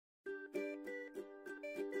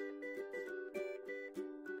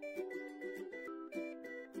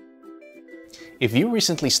If you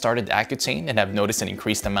recently started Accutane and have noticed an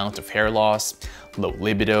increased amount of hair loss, low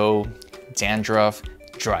libido, dandruff,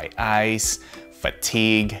 dry eyes,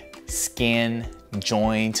 fatigue, skin,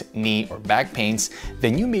 joint, knee, or back pains,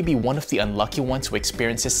 then you may be one of the unlucky ones who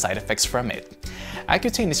experiences side effects from it.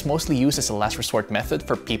 Accutane is mostly used as a last resort method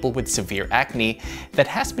for people with severe acne that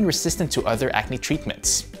has been resistant to other acne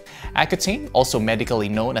treatments. Accutane, also medically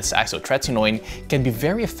known as isotretinoin, can be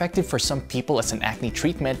very effective for some people as an acne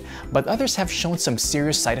treatment, but others have shown some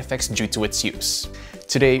serious side effects due to its use.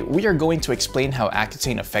 Today, we are going to explain how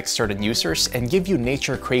Accutane affects certain users and give you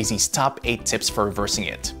Nature Crazy's top 8 tips for reversing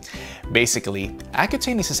it. Basically,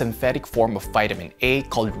 Accutane is a synthetic form of vitamin A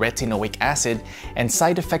called retinoic acid, and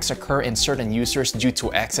side effects occur in certain users due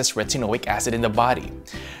to excess retinoic acid in the body.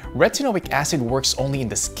 Retinoic acid works only in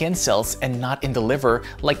the skin cells and not in the liver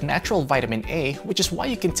like natural vitamin A, which is why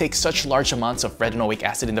you can take such large amounts of retinoic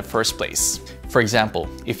acid in the first place. For example,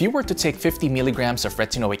 if you were to take 50 milligrams of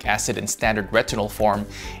retinoic acid in standard retinol form,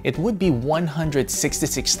 it would be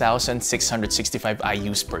 166,665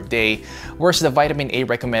 IUs per day, whereas the vitamin A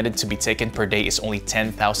recommended to be taken per day is only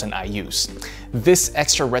 10,000 IUs. This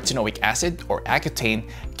extra retinoic acid, or Accutane,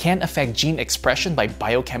 can affect gene expression by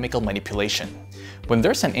biochemical manipulation. When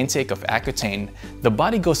there's an intake of Accutane, the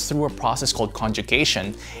body goes through a process called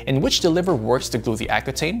conjugation, in which the liver works to glue the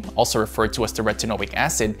Accutane, also referred to as the retinoic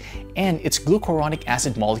acid, and its glucuronic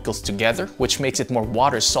acid molecules together, which makes it more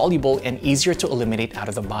water-soluble and easier to eliminate out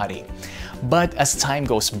of the body. But as time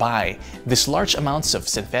goes by, these large amounts of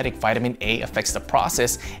synthetic vitamin A affects the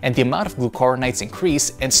process, and the amount of glucuronides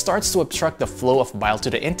increase and starts to obstruct the flow of bile to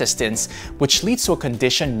the intestines, which leads to a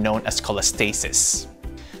condition known as cholestasis.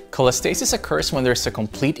 Cholestasis occurs when there's a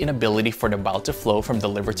complete inability for the bile to flow from the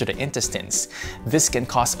liver to the intestines. This can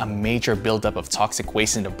cause a major buildup of toxic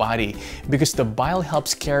waste in the body because the bile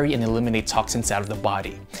helps carry and eliminate toxins out of the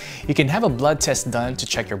body. You can have a blood test done to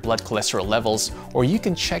check your blood cholesterol levels, or you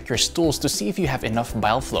can check your stools to see if you have enough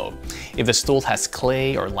bile flow. If the stool has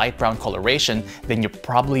clay or light brown coloration, then you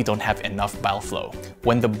probably don't have enough bile flow.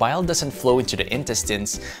 When the bile doesn't flow into the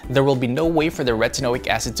intestines, there will be no way for the retinoic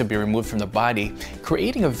acid to be removed from the body,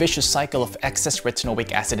 creating a vicious cycle of excess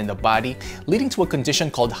retinoic acid in the body, leading to a condition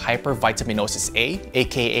called hypervitaminosis A,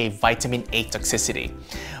 aka vitamin A toxicity.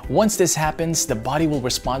 Once this happens, the body will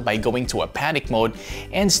respond by going to a panic mode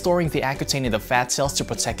and storing the Accutane in the fat cells to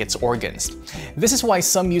protect its organs. This is why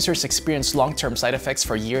some users experience long-term side effects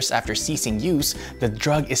for years after ceasing use. The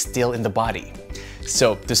drug is still in the body.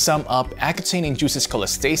 So, to sum up, Accutane induces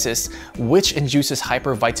cholestasis, which induces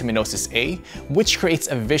hypervitaminosis A, which creates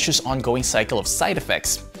a vicious ongoing cycle of side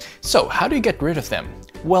effects. So, how do you get rid of them?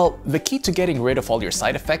 Well, the key to getting rid of all your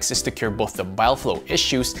side effects is to cure both the bile flow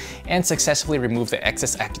issues and successfully remove the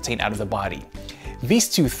excess Accutane out of the body. These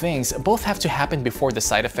two things both have to happen before the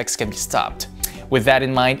side effects can be stopped. With that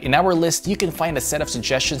in mind, in our list, you can find a set of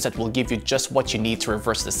suggestions that will give you just what you need to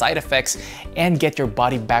reverse the side effects and get your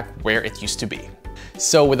body back where it used to be.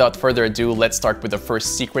 So without further ado, let's start with the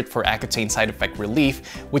first secret for Accutane side effect relief,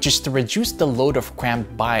 which is to reduce the load of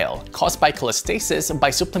cramped bile caused by cholestasis by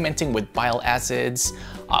supplementing with bile acids,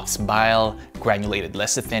 ox bile, granulated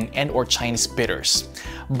lecithin, and/or Chinese bitters.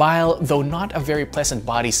 Bile, though not a very pleasant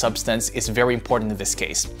body substance, is very important in this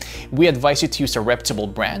case. We advise you to use a reputable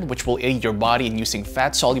brand, which will aid your body in using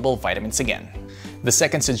fat-soluble vitamins again. The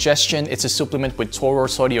second suggestion is to supplement with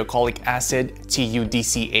Tauroursodeoxycholic acid,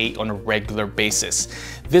 TUDCA, on a regular basis.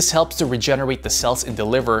 This helps to regenerate the cells in the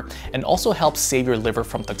liver and also helps save your liver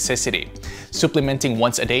from toxicity. Supplementing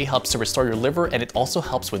once a day helps to restore your liver, and it also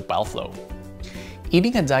helps with bile flow.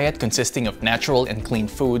 Eating a diet consisting of natural and clean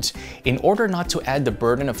foods in order not to add the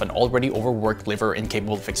burden of an already overworked liver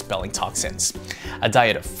incapable of expelling toxins. A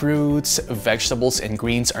diet of fruits, vegetables, and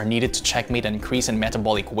greens are needed to checkmate an increase in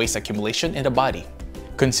metabolic waste accumulation in the body.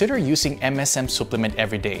 Consider using MSM supplement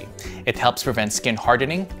every day. It helps prevent skin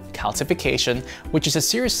hardening, calcification, which is a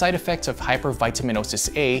serious side effect of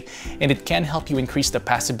hypervitaminosis A, and it can help you increase the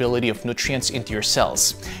passability of nutrients into your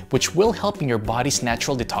cells, which will help in your body's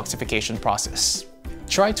natural detoxification process.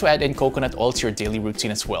 Try to add in coconut oil to your daily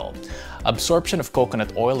routine as well. Absorption of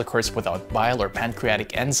coconut oil occurs without bile or pancreatic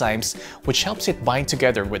enzymes, which helps it bind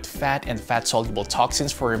together with fat and fat-soluble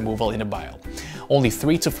toxins for removal in the bile. Only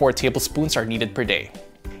 3 to 4 tablespoons are needed per day.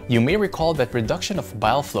 You may recall that reduction of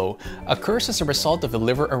bile flow occurs as a result of the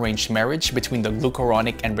liver-arranged marriage between the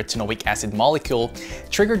glucuronic and retinoic acid molecule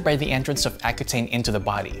triggered by the entrance of Accutane into the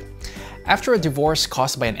body. After a divorce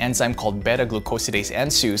caused by an enzyme called beta-glucosidase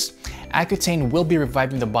enzymes, Accutane will be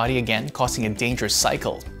reviving the body again, causing a dangerous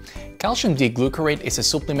cycle. Calcium D-Glucarate is a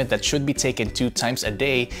supplement that should be taken 2 times a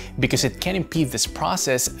day because it can impede this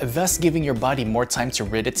process, thus giving your body more time to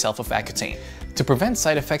rid itself of Accutane. To prevent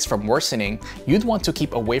side effects from worsening, you'd want to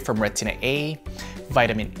keep away from Retina A,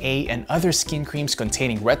 Vitamin A, and other skin creams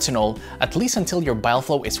containing retinol, at least until your bile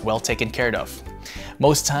flow is well taken care of.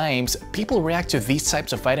 Most times, people react to these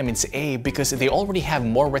types of vitamins A because they already have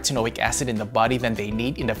more retinoic acid in the body than they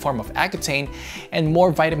need in the form of Accutane, and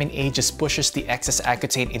more vitamin A just pushes the excess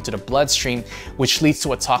Accutane into the bloodstream, which leads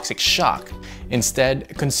to a toxic shock.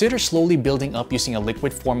 Instead, consider slowly building up using a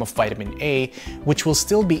liquid form of vitamin A, which will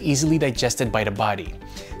still be easily digested by the body.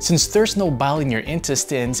 Since there's no bile in your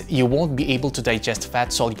intestines, you won't be able to digest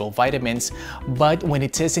fat-soluble vitamins, but when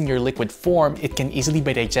it is in your liquid form, it can easily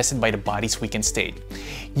be digested by the body's weakened state.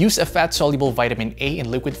 Use a fat-soluble vitamin A in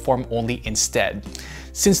liquid form only instead.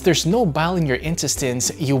 Since there's no bile in your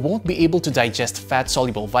intestines, you won't be able to digest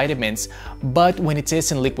fat-soluble vitamins, but when it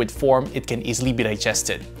is in liquid form, it can easily be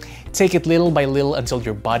digested. Take it little by little until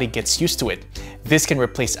your body gets used to it. This can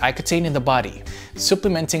replace Accutane in the body.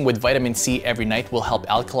 Supplementing with vitamin C every night will help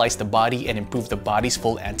alkalize the body and improve the body's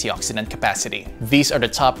full antioxidant capacity. These are the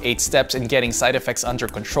top 8 steps in getting side effects under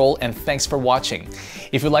control, and thanks for watching.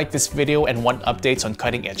 If you like this video and want updates on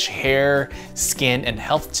cutting-edge hair, skin, and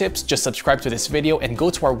health tips, just subscribe to this video and go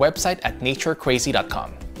to our website at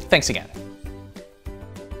naturecrazy.com. Thanks again.